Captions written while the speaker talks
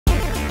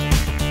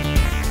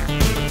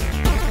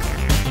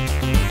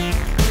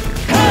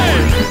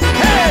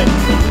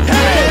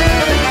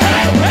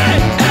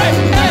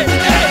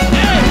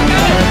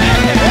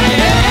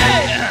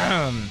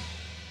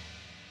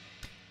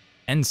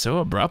Ends so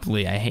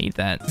abruptly. I hate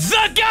that.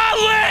 The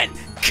gauntlet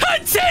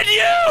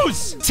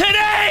continues!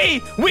 Today,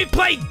 we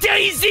play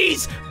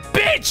Daisy's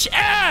bitch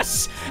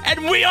ass,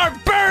 and we are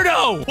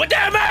Birdo. What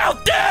the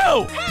mouth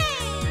do?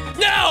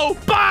 No,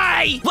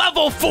 bye!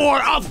 Level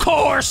 4, of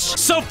course!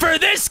 So for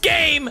this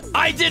game,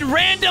 I did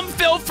random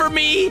fill for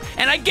me,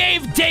 and I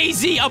gave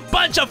Daisy a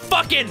bunch of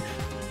fucking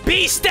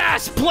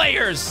beast-ass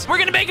players. We're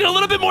gonna make it a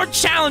little bit more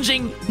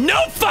challenging.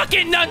 No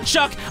fucking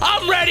nunchuck.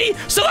 I'm ready,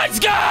 so let's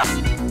go!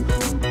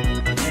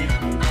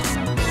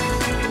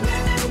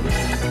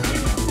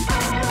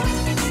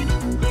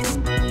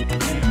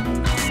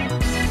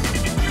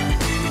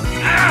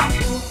 Ow!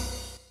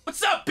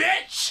 What's up,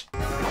 bitch?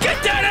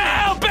 Get that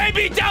out,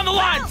 baby! Down the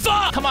line!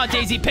 Fuck! Come on,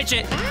 Daisy, pitch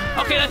it.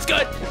 Okay, that's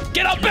good.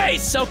 Get on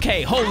base!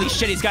 Okay, holy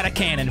shit, he's got a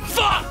cannon.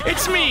 Fuck!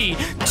 It's me,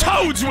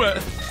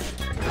 Toadsworth!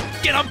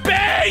 Get on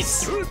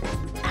base!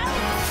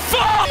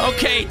 Fuck!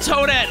 Okay,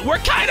 Toadette, we're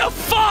kind of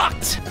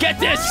fucked! Get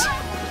this!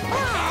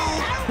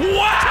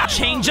 Wow!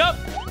 Change up.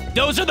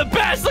 Those are the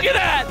best, look at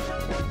that!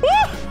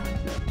 Woo!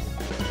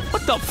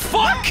 What the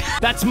fuck?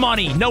 That's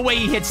money, no way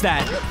he hits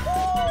that.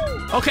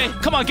 Okay,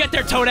 come on, get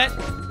there, Toadette.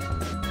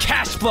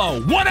 Cash flow,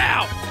 1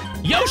 out!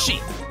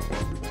 Yoshi!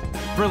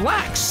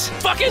 Relax.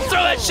 Fucking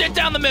throw that shit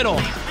down the middle.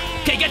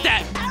 Okay, get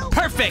that.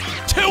 Perfect.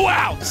 2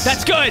 outs.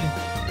 That's good.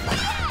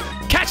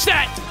 Catch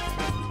that.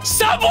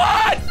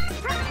 Someone!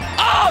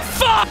 Oh,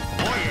 fuck!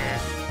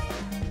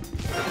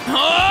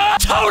 Oh,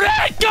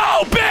 Toadette,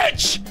 go,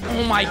 bitch!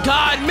 Oh my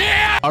god,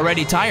 man!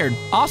 Already tired.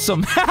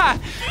 Awesome.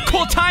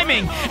 Cool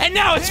timing. And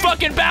now it's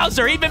fucking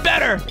Bowser, even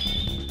better.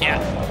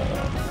 Yeah.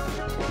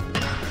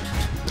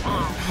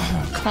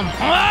 Come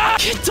on.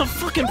 Get the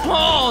fucking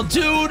ball,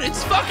 dude.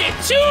 It's fucking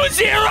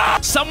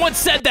 2-0. Someone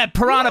said that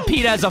Piranha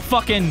Pete has a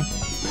fucking...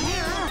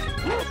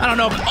 I don't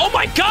know. Oh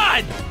my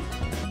god!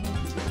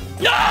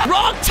 No!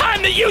 Wrong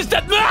time to use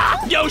the...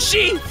 Ah!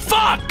 Yoshi!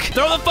 Fuck!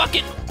 Throw the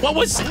fucking... What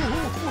was...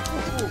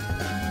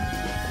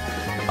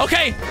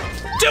 Okay.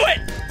 Do it!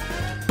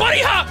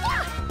 Bunny hop!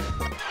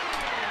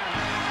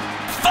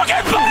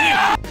 Fucking bunny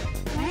hop!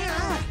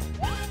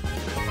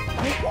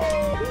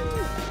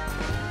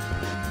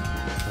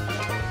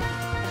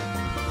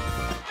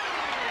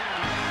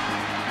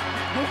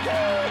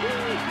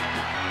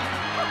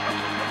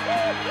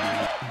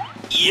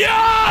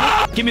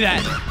 Yeah! Give me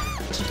that.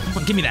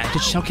 Give me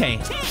that. Okay.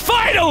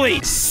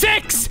 Finally!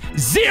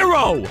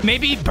 6-0!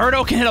 Maybe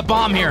Birdo can hit a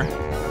bomb here.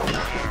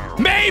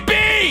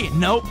 Maybe!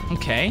 Nope.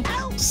 Okay.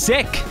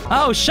 Sick.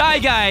 Oh, Shy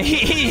Guy.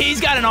 He's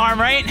got an arm,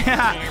 right?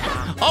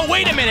 Oh,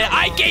 wait a minute.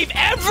 I gave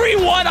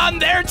everyone on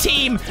their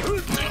team.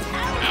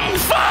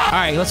 All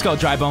right, let's go,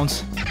 Dry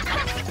Bones.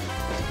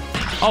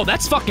 Oh,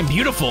 that's fucking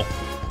beautiful.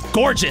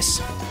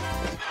 Gorgeous.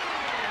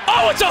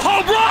 Oh, it's a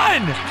home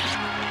run!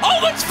 Oh,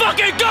 let's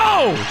fucking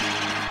go!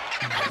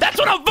 That's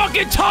what I'm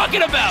fucking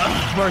talking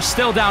about! We're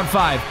still down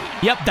 5.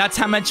 Yep, that's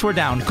how much we're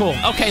down. Cool.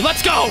 Okay,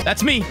 let's go!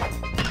 That's me.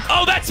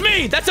 Oh, that's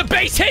me! That's a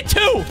base hit,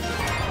 too!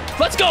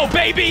 Let's go,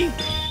 baby!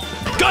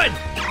 Good!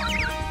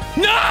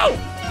 No!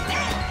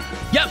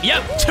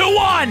 Yep,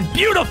 2-1!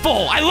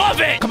 Beautiful! I love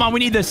it! Come on,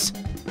 we need this.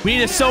 We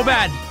need this so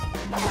bad.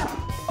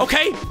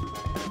 Okay.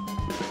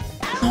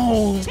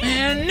 Oh,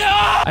 man, no!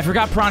 I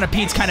forgot Piranha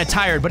Pete's kind of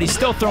tired, but he's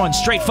still throwing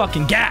straight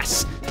fucking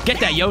gas. Get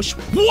that, Yosh.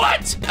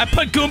 What? I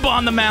put Goomba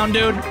on the mound,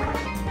 dude.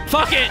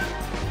 Fuck it.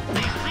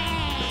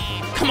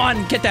 Come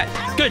on, get that.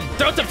 Good.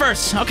 Throw it to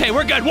first. Okay,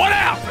 we're good. 1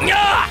 out.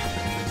 Ah!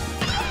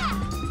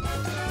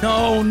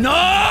 No,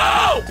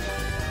 no!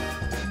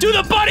 Do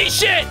the buddy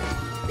shit!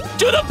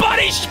 Do the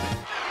buddy sh...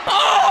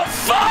 Oh,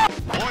 fuck!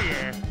 Oh,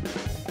 yeah.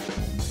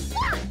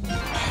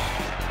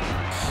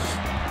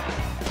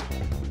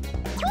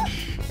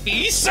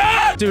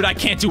 Isa! Dude, I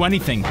can't do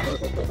anything.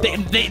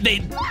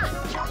 They...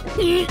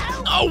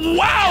 Oh,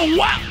 wow!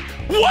 What?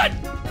 What?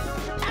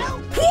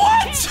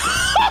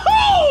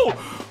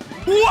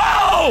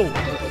 Whoa!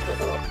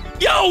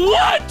 Yo,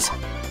 what?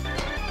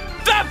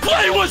 That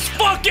play was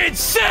fucking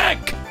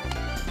sick!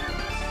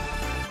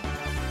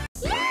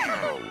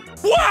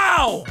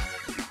 Wow!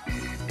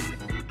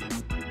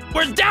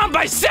 We're down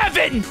by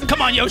 7!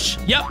 Come on, Yosh.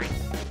 Yep.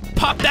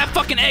 Pop that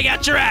fucking egg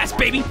out your ass,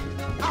 baby.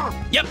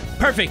 Yep,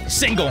 perfect.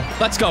 Single.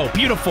 Let's go.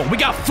 Beautiful. We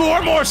got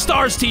 4 more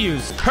stars to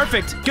use.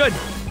 Perfect. Good.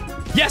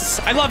 Yes,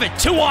 I love it.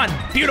 2-1.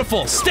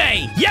 Beautiful.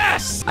 Stay.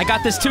 Yes! I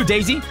got this too,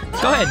 Daisy.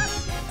 Go ahead.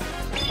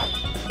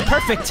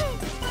 Perfect.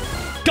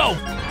 Go.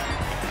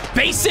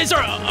 Bases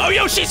are... Oh,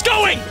 yo, she's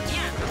going!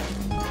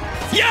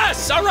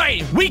 Yes! All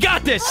right. We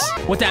got this.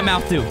 What that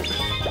mouth do?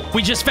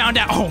 We just found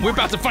out. Oh, we're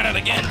about to find out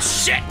again.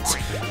 Shit.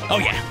 Oh,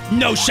 yeah.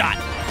 No shot.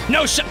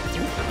 No shot.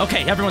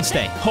 Okay, everyone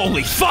stay.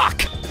 Holy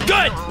fuck.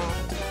 Good.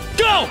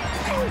 Go.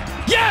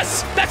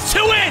 Yes! That's 2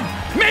 in.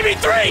 Maybe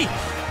 3.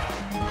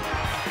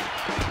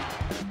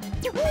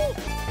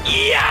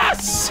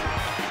 Yes!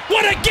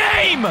 What a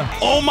game!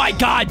 Oh my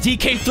god,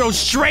 DK throws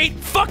straight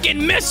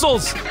fucking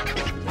missiles!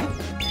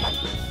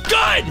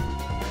 Good!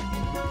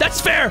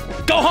 That's fair!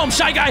 Go home,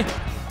 Shy Guy!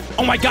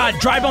 Oh my god,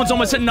 Dry Bones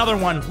almost hit another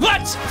one.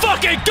 Let's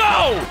fucking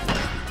go!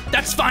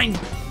 That's fine.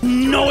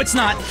 No, it's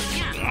not.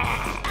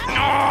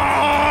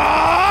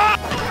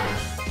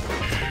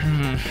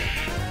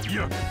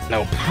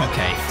 Nope.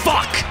 Okay.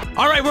 Fuck!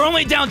 Alright, we're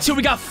only down 2.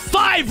 We got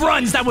 5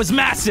 runs. That was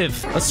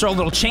massive. Let's throw a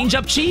little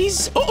change-up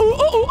cheese.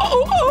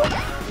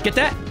 Get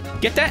that?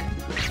 Get that?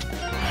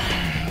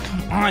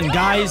 Come on,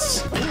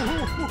 guys.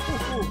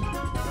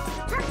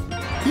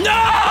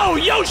 No!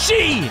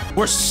 Yoshi!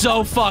 We're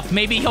so fucked.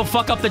 Maybe he'll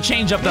fuck up the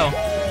change-up, though.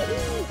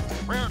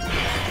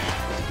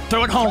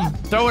 Throw it home.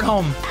 Throw it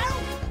home.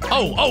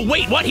 Oh,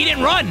 wait. What? He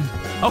didn't run.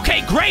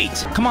 Okay, great.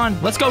 Come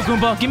on. Let's go,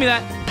 Goomba. Give me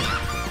that.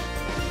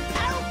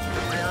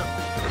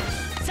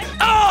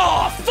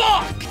 Oh,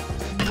 fuck!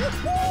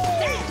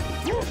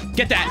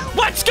 Get that.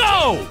 Let's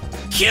go!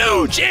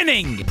 Huge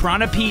inning!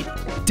 Piranha Pete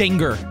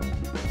Dinger.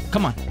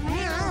 Come on.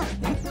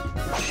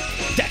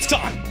 That's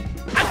gone.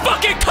 I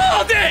fucking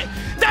called it!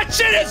 That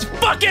shit is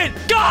fucking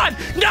gone!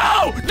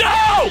 No!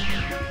 No!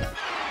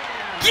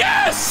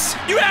 Yes!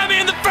 You had me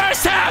in the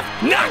first half!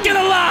 Not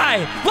gonna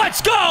lie!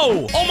 Let's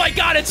go! Oh my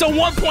god, it's a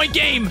 1-point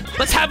game!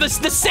 Let's have the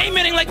same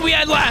inning like we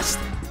had last!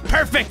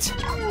 Perfect!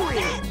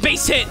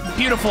 Base hit!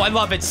 Beautiful, I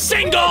love it!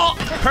 Single!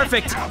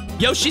 Perfect!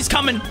 Yoshi's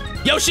coming!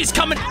 Yoshi's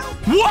coming!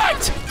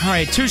 What?!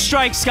 Alright, 2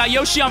 strikes. Got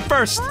Yoshi on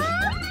first.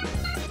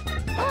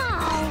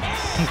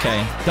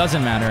 Okay,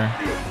 doesn't matter.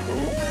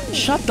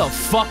 Shut the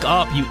fuck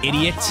up, you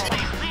idiot.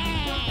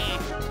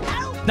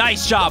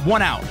 Nice job,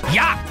 1 out.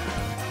 Yeah!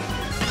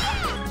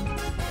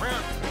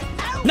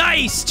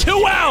 Nice!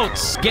 2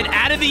 outs! Get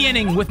out of the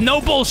inning with no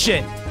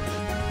bullshit.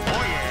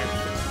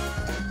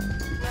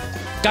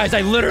 Guys,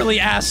 I literally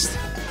asked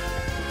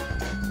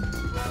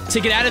to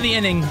get out of the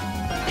inning.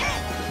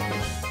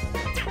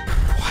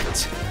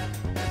 What?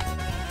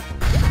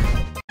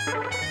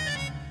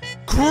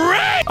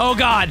 Great! Oh,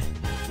 God.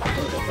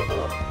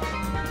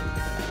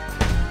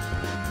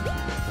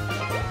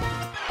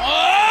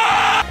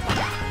 Oh!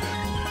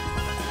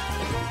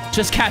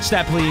 Just catch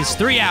that, please.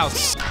 3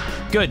 outs.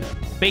 Good.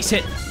 Base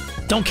hit.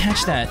 Don't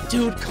catch that.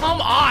 Dude,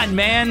 come on,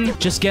 man.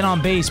 Just get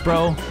on base,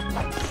 bro.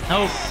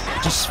 Nope.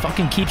 Just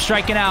fucking keep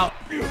striking out.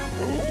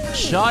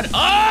 Shut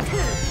up!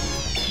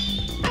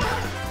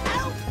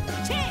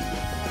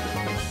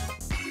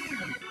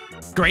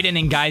 Great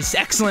inning, guys.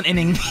 Excellent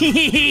inning.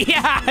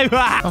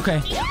 Yeah.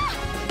 Okay.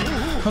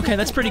 Okay,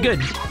 that's pretty good.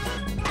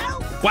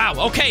 Wow,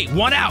 okay.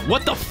 1 out.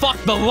 What the fuck?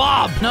 The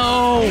lob.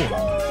 No.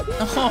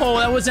 Oh,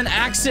 that was an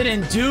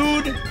accident,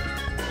 dude.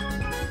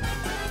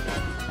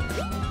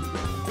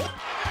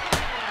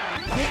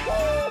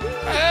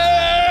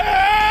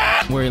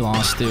 We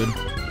lost, dude.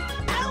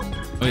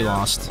 We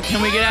lost.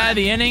 Can we get out of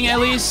the inning at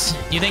least?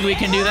 You think we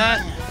can do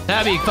that?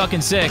 That'd be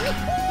fucking sick.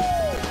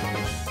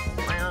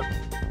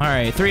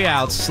 Alright, 3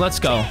 outs. Let's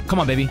go. Come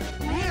on, baby.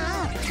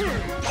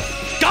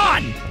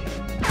 Gone!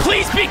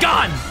 Please be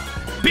gone!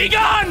 Be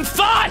gone!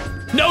 Thought!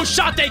 No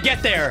shot they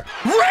get there.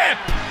 Rip!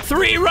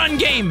 3-run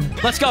game.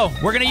 Let's go.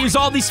 We're gonna use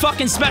all these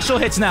fucking special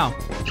hits now.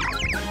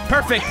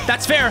 Perfect.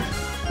 That's fair.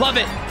 Love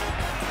it.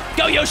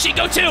 Go, Yoshi.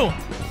 Go 2.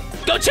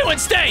 Go 2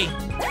 and stay.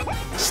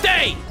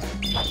 Stay!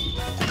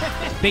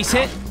 Base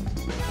hit?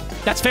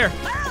 That's fair.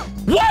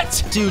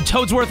 What? Dude,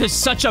 Toadsworth is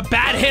such a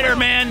bad hitter,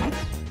 man.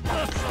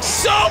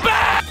 So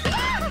bad!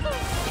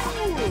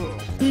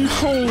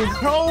 No,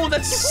 bro,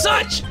 that's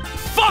such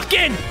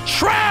fucking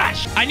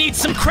trash! I need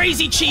some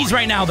crazy cheese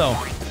right now, though.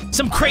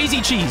 Some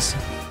crazy cheese.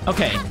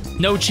 Okay,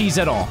 no cheese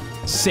at all.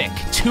 Sick.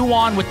 2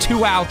 on with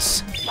 2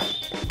 outs.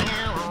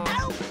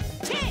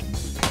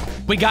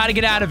 We gotta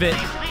get out of it.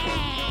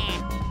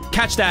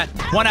 Catch that.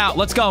 1 out.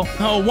 Let's go.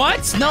 Oh,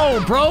 what?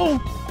 No, bro.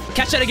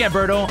 Catch that again,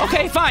 Birdo.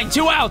 Okay, fine.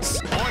 2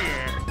 outs.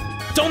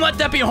 Don't let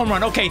that be a home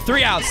run. Okay,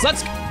 3 outs.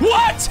 Let's...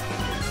 What?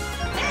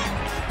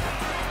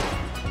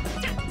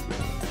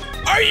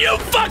 Are you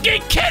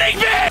fucking kidding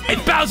me? Hey,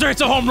 Bowser,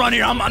 it's a home run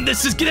here.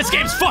 This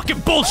game's fucking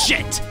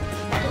bullshit.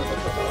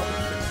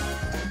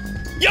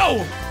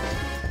 Yo.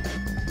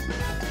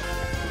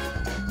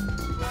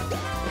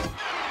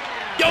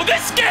 Yo,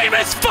 this game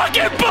is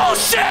fucking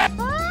bullshit.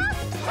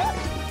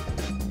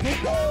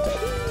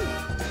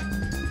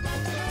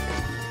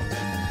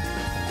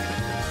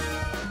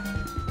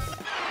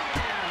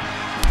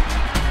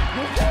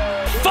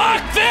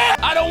 Fuck this!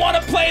 I don't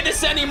want to play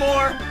this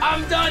anymore.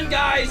 I'm done,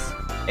 guys.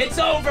 It's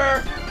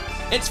over.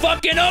 It's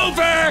fucking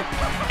over.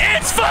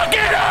 It's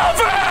fucking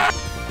over!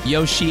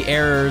 Yoshi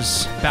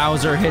errors.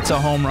 Bowser hits a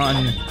home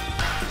run.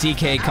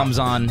 DK comes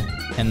on,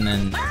 and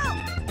then...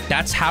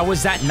 How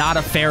is that not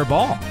a fair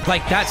ball?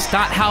 Like, that's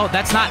not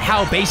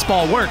how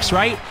baseball works,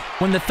 right?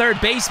 When the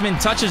third baseman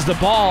touches the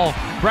ball,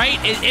 right?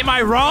 Am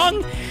I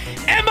wrong?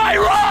 Am I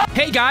wrong?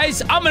 Hey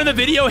guys, I'm in the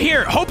video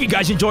here. Hope you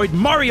guys enjoyed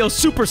Mario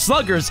Super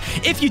Sluggers.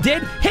 If you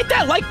did, hit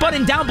that like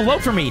button down below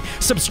for me.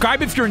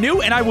 Subscribe if you're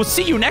new, and I will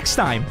see you next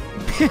time.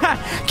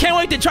 Can't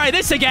wait to try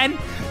this again.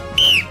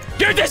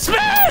 You're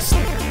dismissed!